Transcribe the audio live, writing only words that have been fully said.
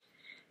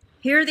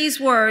Hear these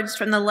words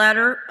from the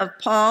letter of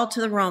Paul to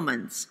the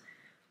Romans.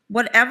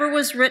 Whatever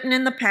was written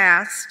in the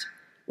past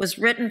was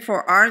written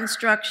for our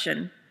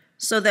instruction,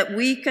 so that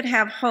we could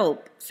have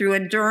hope through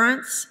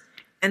endurance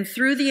and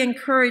through the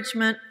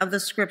encouragement of the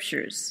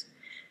Scriptures.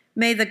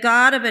 May the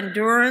God of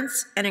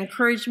endurance and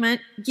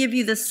encouragement give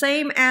you the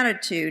same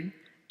attitude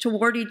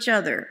toward each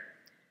other,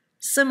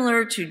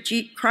 similar to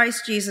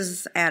Christ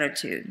Jesus'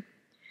 attitude.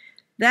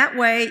 That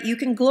way you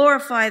can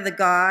glorify the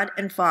God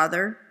and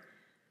Father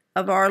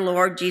of our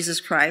Lord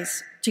Jesus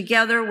Christ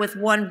together with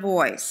one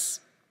voice.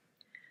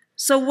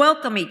 So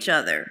welcome each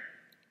other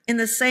in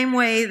the same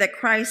way that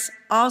Christ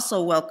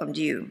also welcomed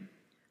you,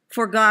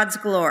 for God's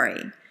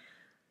glory.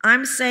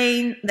 I'm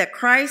saying that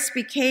Christ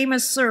became a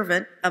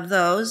servant of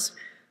those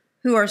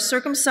who are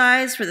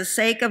circumcised for the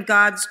sake of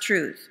God's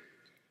truth,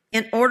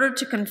 in order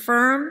to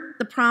confirm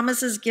the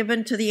promises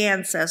given to the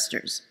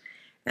ancestors,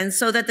 and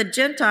so that the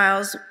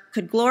Gentiles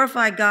could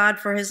glorify God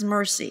for his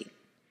mercy.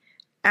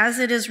 As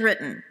it is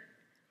written,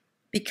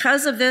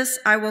 because of this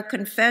I will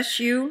confess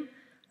you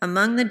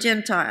among the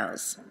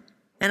Gentiles,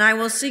 and I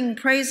will sing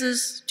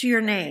praises to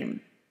your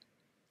name.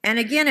 And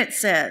again it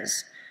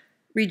says,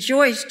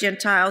 rejoice,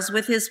 Gentiles,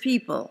 with his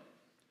people.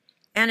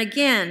 And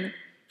again,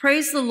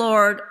 praise the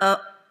Lord,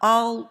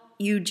 all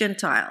you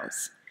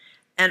Gentiles.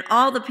 And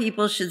all the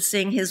people should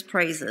sing his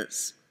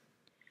praises.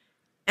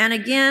 And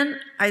again,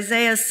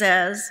 Isaiah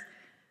says,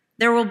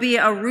 there will be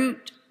a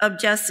root of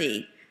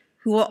Jesse,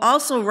 who will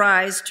also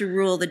rise to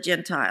rule the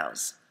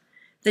Gentiles.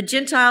 The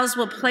Gentiles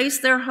will place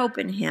their hope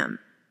in him.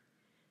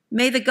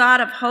 May the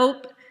God of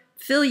hope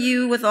fill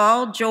you with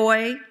all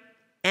joy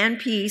and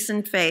peace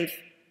and faith,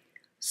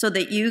 so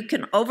that you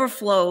can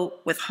overflow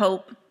with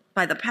hope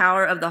by the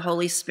power of the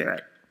Holy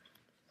Spirit.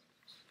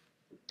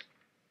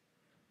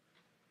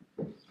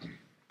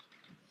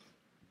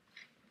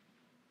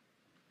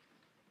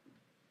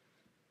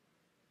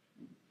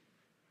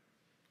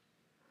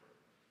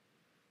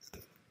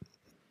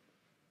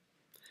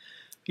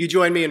 You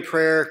join me in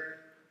prayer.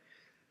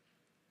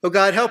 Oh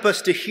God, help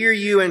us to hear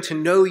you and to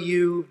know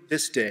you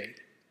this day.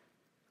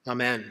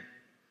 Amen.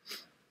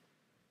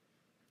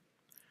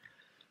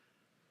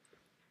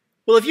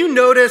 Well, have you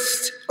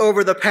noticed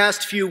over the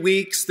past few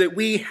weeks that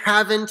we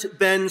haven't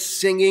been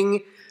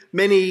singing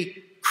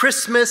many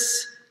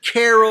Christmas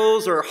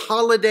carols or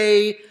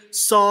holiday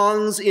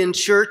songs in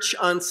church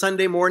on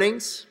Sunday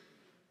mornings?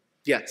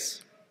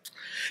 Yes.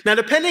 Now,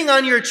 depending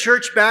on your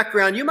church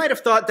background, you might have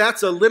thought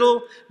that's a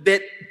little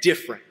bit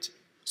different,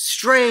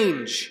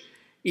 strange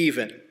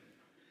even.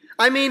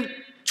 I mean,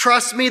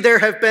 trust me, there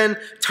have been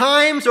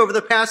times over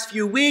the past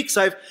few weeks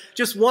I've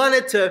just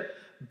wanted to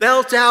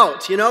belt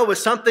out, with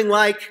something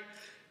like,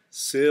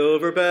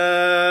 silver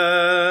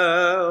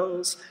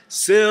bells,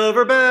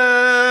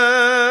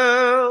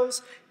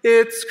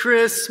 it's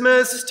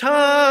Christmas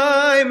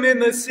time in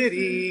the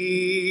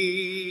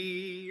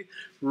city.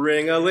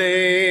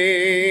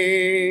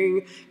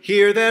 Ring-a-ling,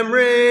 hear them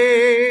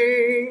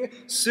ring,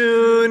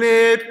 soon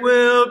it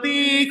will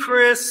be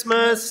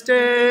Christmas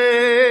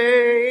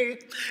Day.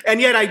 And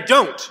yet I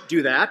don't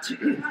do that.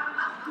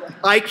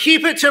 I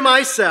keep it to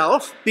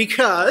myself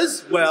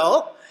because,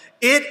 well,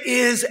 it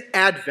is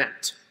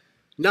Advent,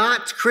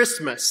 not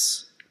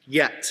Christmas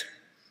yet.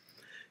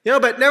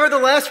 But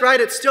nevertheless,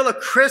 right, it's still a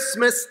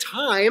Christmas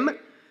time,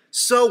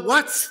 so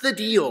what's the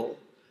deal?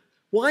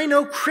 Why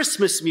no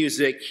Christmas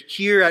music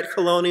here at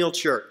Colonial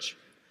Church?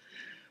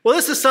 Well,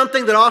 this is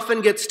something that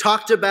often gets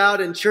talked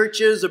about in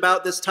churches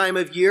about this time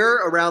of year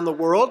around the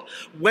world.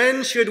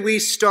 When should we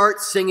start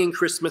singing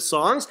Christmas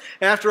songs?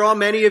 After all,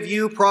 many of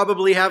you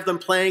probably have them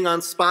playing on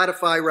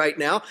Spotify right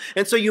now,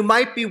 and so you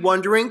might be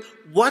wondering,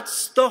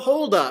 what's the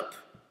holdup?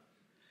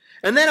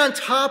 And then on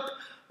top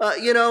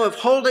of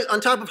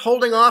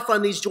holding off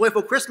on these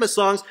joyful Christmas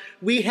songs,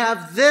 we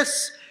have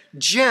this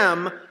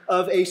gem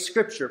of a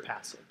scripture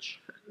passage.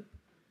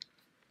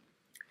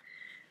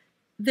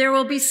 There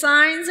will be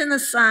signs in the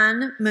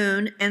sun,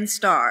 moon, and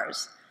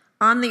stars.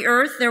 On the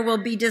earth there will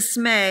be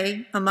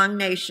dismay among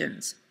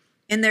nations,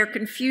 in their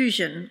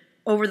confusion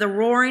over the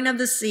roaring of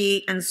the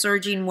sea and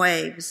surging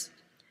waves.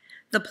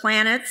 The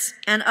planets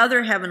and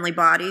other heavenly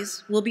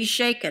bodies will be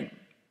shaken,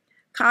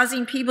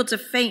 causing people to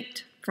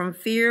faint from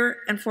fear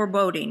and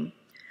foreboding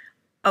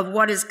of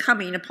what is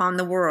coming upon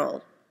the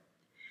world.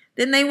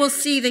 Then they will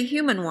see the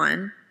human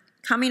one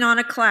coming on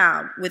a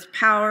cloud with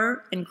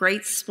power and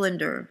great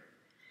splendor.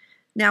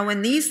 Now,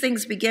 when these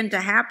things begin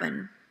to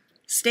happen,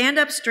 stand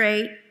up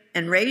straight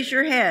and raise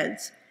your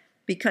heads,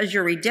 because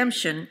your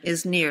redemption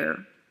is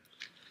near.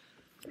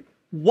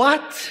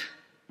 What?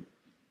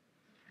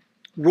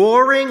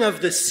 Roaring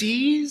of the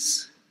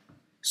seas?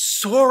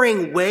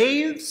 Soaring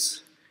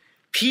waves?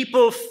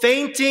 People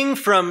fainting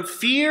from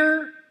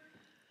fear?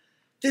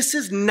 This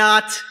is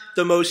not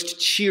the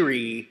most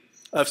cheery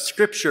of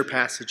scripture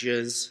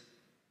passages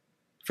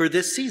for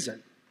this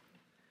season.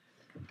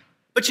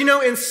 But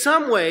in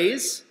some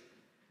ways,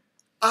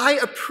 I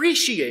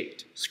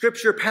appreciate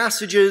scripture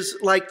passages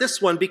like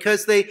this one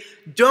because they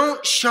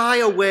don't shy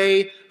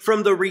away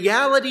from the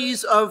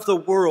realities of the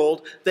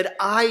world that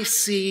I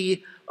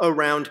see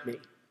around me.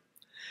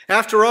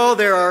 After all,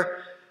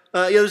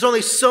 there's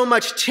only so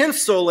much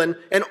tinsel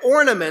and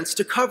ornaments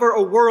to cover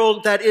a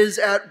world that is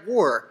at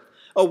war,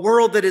 a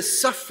world that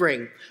is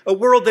suffering, a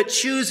world that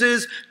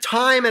chooses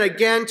time and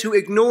again to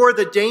ignore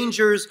the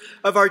dangers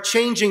of our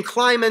changing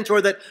climate, or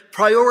that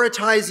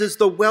prioritizes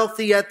the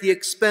wealthy at the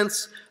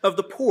expense of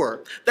the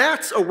poor.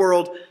 That's a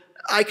world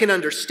I can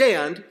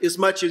understand as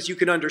much as you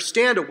can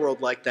understand a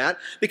world like that,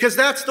 because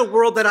that's the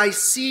world that I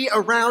see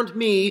around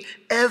me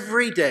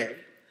every day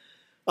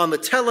on the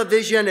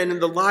television and in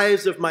the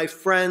lives of my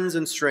friends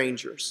and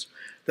strangers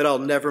that I'll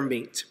never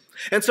meet.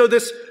 And so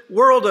this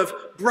world of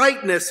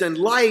brightness and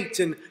light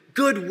and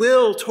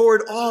goodwill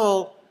toward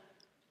all,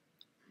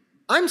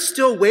 I'm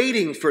still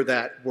waiting for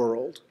that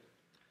world.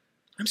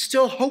 I'm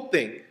still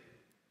hoping.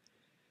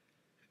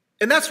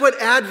 And that's what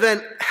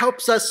Advent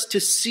helps us to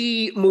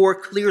see more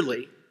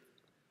clearly.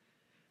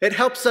 It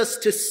helps us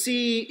to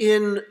see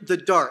in the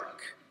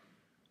dark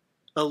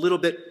a little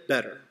bit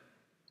better.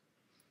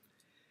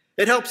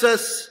 It helps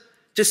us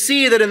to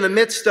see that in the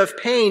midst of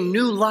pain,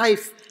 new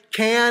life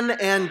can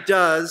and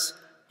does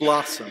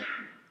blossom.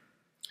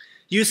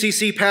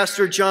 UCC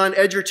pastor John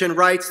Edgerton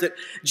writes that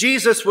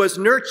Jesus was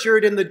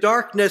nurtured in the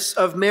darkness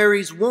of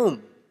Mary's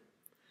womb.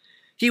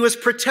 He was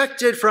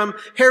protected from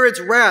Herod's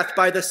wrath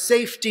by the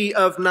safety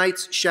of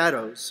night's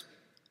shadows.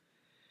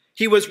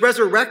 He was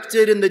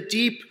resurrected in the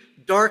deep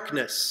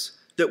darkness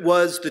that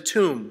was the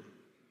tomb.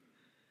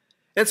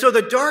 And so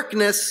the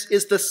darkness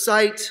is the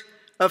site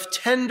of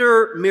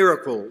tender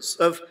miracles,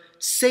 of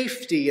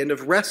safety and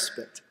of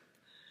respite.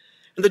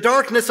 And the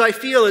darkness, I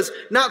feel, is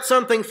not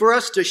something for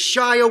us to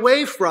shy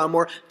away from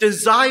or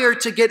desire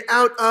to get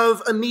out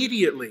of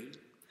immediately.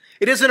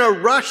 It isn't a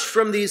rush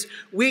from these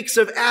weeks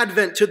of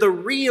Advent to the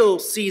real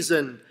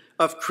season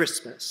of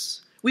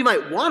Christmas. We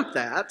might want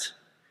that.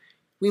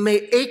 We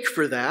may ache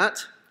for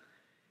that.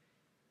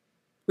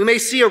 We may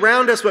see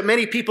around us what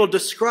many people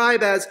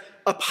describe as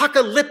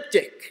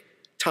apocalyptic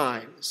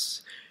times.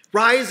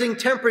 Rising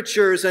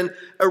temperatures and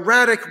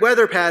erratic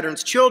weather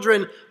patterns,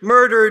 children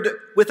murdered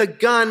with a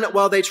gun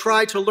while they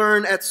try to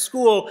learn at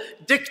school,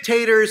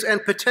 dictators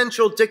and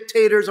potential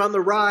dictators on the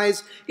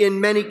rise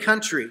in many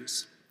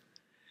countries.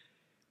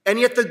 And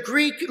yet the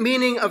Greek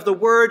meaning of the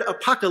word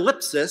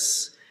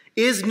apocalypsis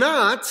is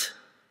not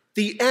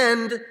the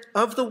end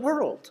of the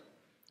world.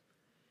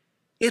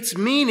 Its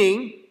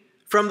meaning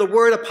from the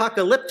word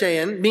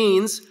apocalyptein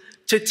means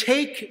to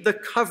take the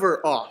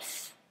cover off.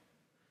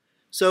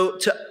 So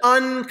to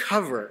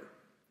uncover.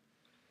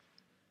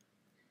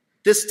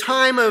 This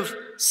time of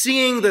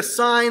seeing the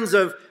signs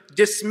of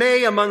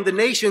dismay among the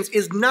nations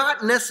is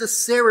not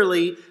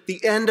necessarily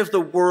the end of the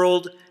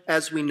world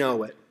as we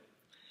know it.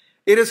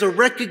 It is a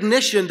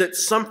recognition that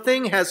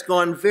something has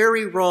gone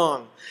very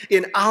wrong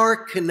in our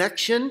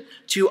connection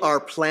to our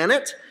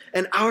planet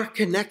and our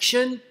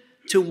connection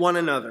to one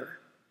another.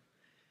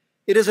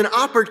 It is an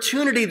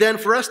opportunity then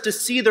for us to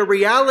see the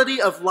reality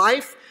of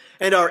life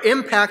and our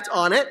impact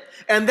on it,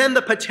 and then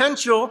the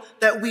potential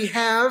that we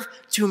have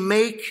to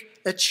make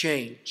a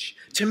change,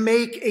 to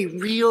make a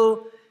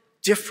real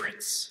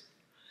difference.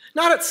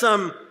 Not at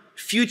some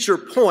future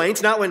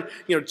point, not when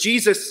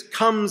Jesus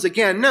comes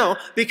again, no,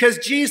 because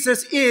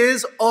Jesus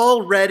is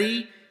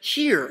already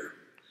here.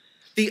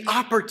 The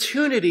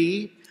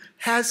opportunity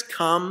has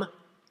come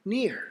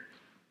near.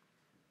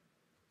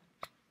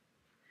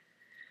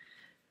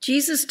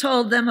 Jesus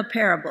told them a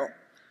parable.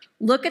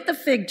 Look at the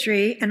fig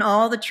tree and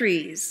all the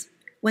trees.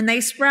 When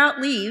they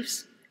sprout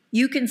leaves,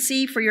 you can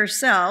see for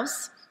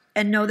yourselves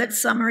and know that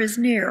summer is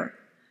near.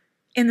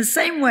 In the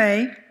same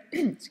way,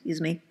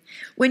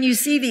 when you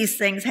see these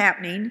things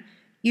happening,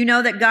 you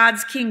know that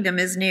God's kingdom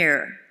is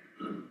near.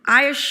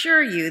 I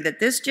assure you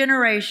that this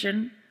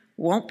generation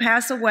won't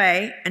pass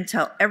away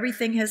until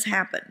everything has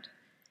happened.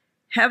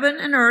 Heaven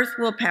and earth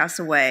will pass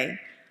away,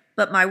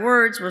 but my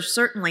words will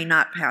certainly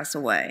not pass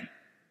away.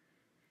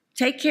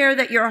 Take care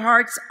that your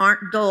hearts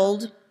aren't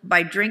dulled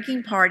by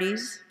drinking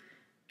parties,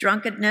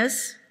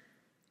 drunkenness,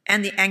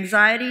 and the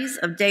anxieties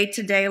of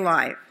day-to-day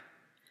life.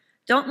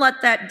 Don't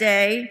let that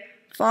day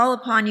fall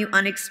upon you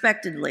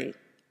unexpectedly,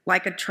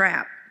 like a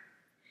trap.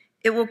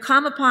 It will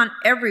come upon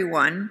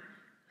everyone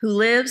who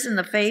lives in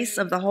the face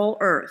of the whole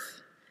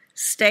earth.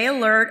 Stay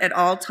alert at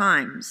all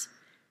times,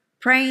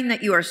 praying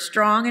that you are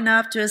strong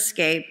enough to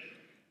escape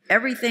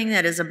everything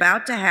that is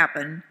about to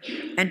happen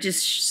and to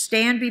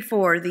stand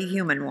before the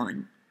human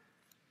one.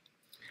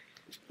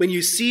 When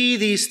you see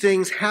these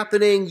things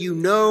happening, you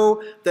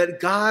know that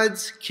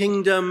God's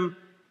kingdom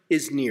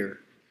is near.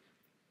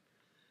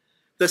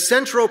 The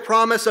central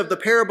promise of the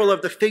parable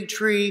of the fig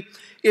tree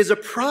is a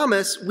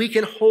promise we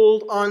can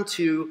hold on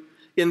to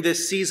in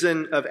this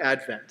season of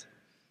Advent.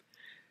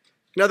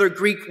 Another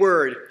Greek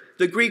word,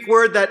 the Greek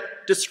word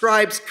that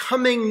describes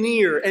coming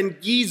near, and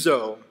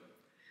gizo,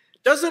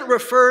 doesn't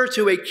refer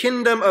to a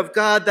kingdom of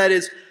God that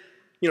is,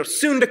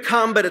 soon to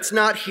come, but it's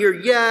not here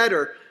yet,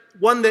 or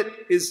one that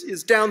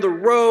is down the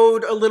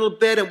road a little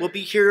bit and will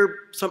be here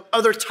some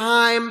other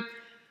time,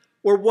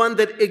 or one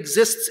that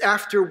exists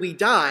after we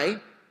die.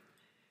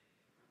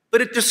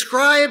 But it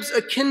describes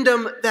a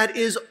kingdom that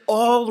is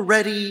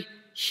already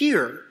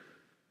here.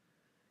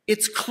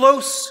 It's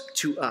close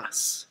to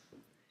us.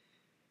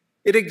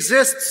 It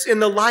exists in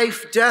the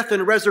life, death,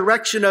 and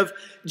resurrection of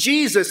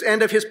Jesus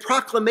and of his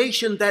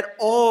proclamation that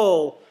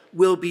all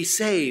will be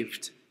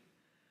saved.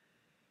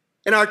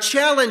 And our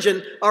challenge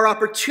and our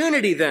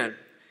opportunity then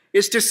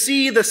is to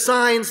see the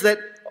signs that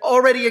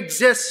already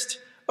exist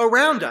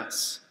around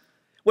us.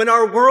 When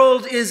our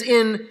world is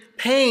in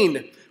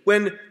pain,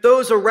 when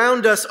those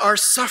around us are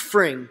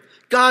suffering,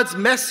 God's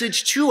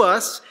message to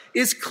us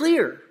is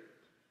clear.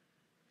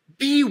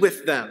 Be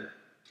with them.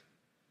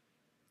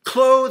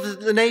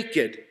 Clothe the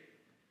naked.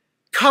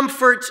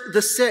 Comfort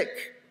the sick.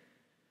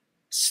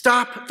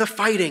 Stop the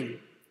fighting.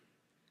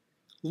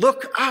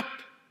 Look up.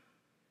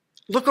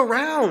 Look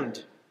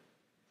around.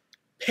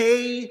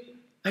 Pay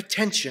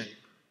attention.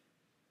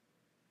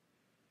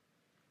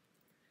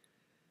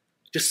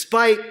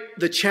 Despite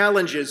the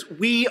challenges,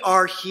 we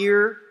are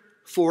here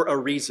for a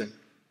reason.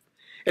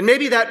 And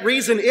maybe that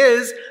reason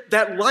is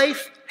that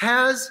life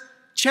has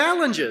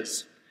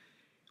challenges.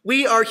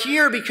 We are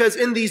here because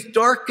in these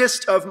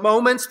darkest of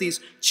moments, these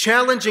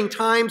challenging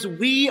times,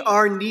 we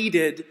are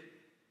needed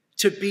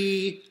to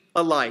be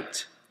a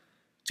light,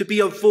 to be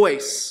a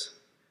voice,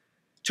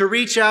 to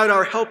reach out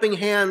our helping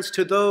hands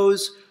to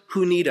those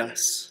who need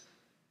us,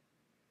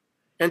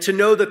 and to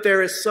know that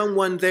there is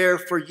someone there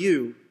for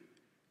you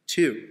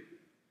too.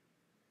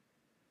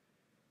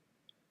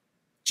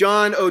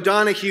 John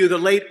O'Donoghue, the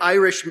late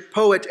Irish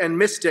poet and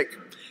mystic,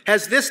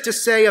 has this to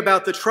say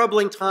about the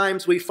troubling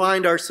times we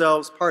find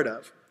ourselves part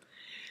of.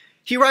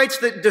 He writes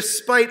that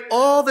despite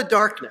all the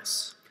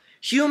darkness,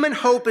 human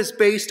hope is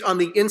based on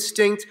the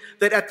instinct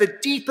that at the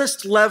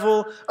deepest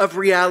level of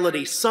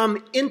reality,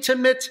 some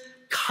intimate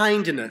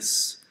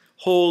kindness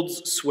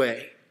holds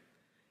sway.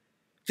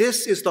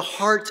 This is the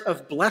heart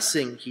of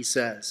blessing, he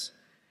says.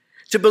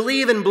 To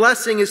believe in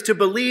blessing is to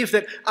believe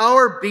that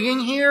our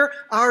being here,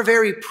 our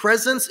very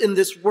presence in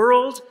this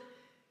world,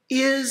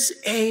 is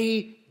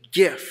a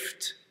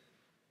gift.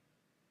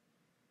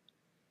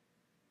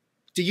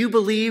 Do you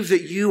believe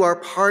that you are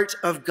part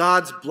of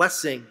God's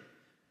blessing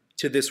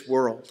to this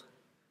world?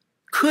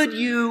 Could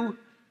you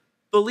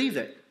believe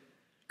it?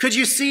 Could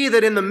you see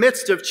that in the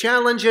midst of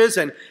challenges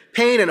and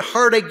pain and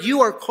heartache,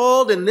 you are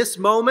called in this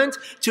moment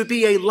to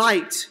be a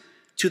light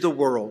to the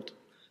world,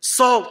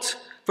 salt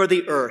for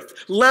the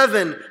earth,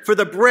 leaven for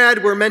the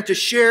bread we're meant to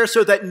share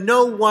so that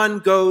no one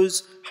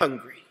goes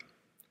hungry?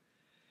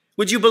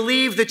 Would you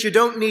believe that you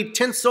don't need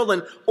tinsel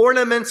and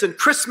ornaments and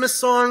Christmas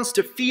songs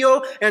to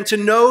feel and to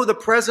know the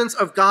presence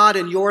of God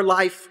in your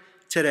life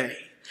today?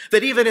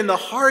 That even in the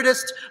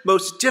hardest,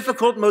 most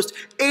difficult, most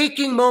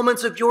aching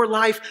moments of your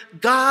life,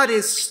 God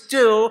is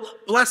still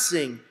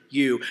blessing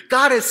you.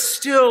 God is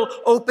still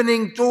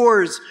opening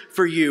doors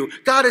for you.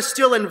 God is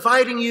still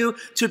inviting you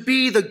to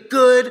be the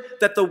good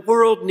that the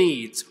world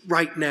needs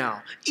right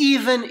now,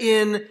 even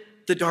in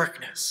the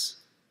darkness,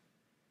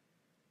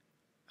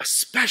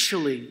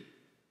 especially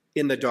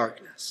in the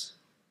darkness.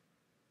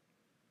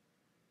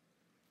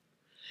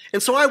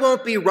 And so I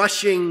won't be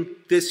rushing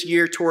this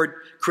year toward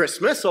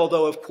Christmas,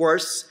 although of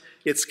course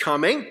it's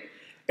coming.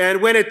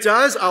 And when it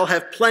does, I'll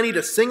have plenty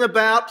to sing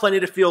about, plenty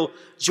to feel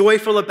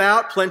joyful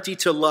about, plenty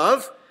to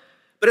love.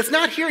 But it's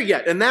not here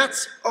yet, and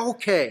that's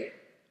okay.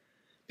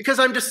 Because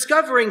I'm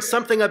discovering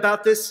something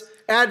about this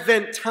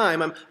Advent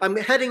time. I'm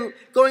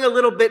going a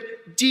little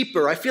bit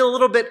deeper. I feel a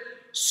little bit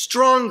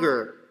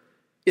stronger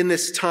in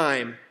this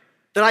time,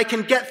 that I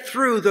can get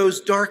through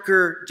those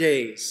darker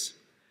days.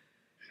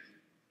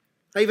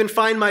 I even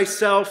find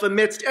myself,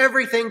 amidst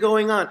everything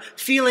going on,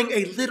 feeling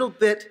a little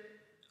bit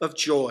of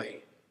joy.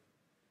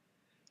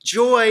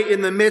 Joy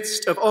in the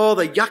midst of all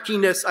the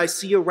yuckiness I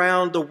see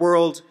around the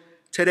world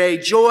today.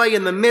 Joy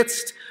in the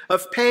midst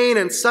of pain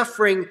and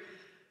suffering.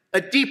 A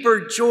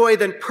deeper joy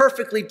than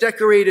perfectly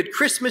decorated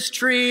Christmas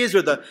trees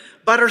or the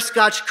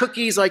butterscotch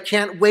cookies I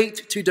can't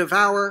wait to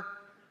devour.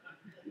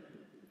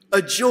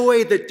 A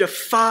joy that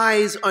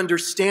defies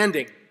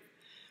understanding,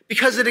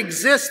 because it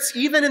exists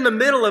even in the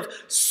middle of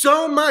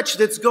so much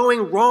that's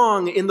going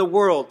wrong in the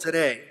world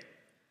today.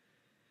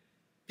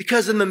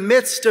 Because in the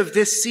midst of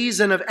this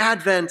season of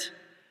Advent,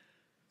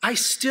 I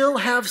still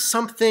have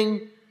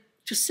something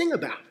to sing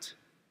about.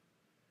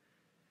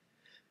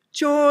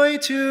 Joy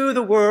to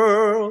the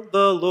world,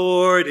 the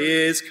Lord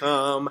is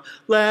come.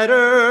 Let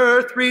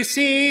earth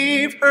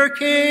receive her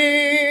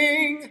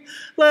King.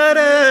 Let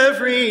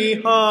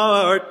every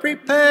heart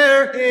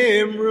prepare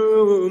him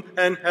room,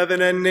 and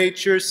heaven and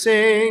nature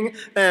sing,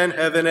 and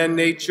heaven and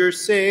nature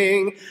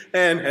sing,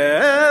 and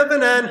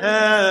heaven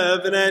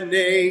and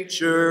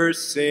nature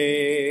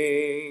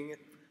sing.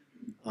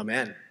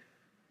 Amen.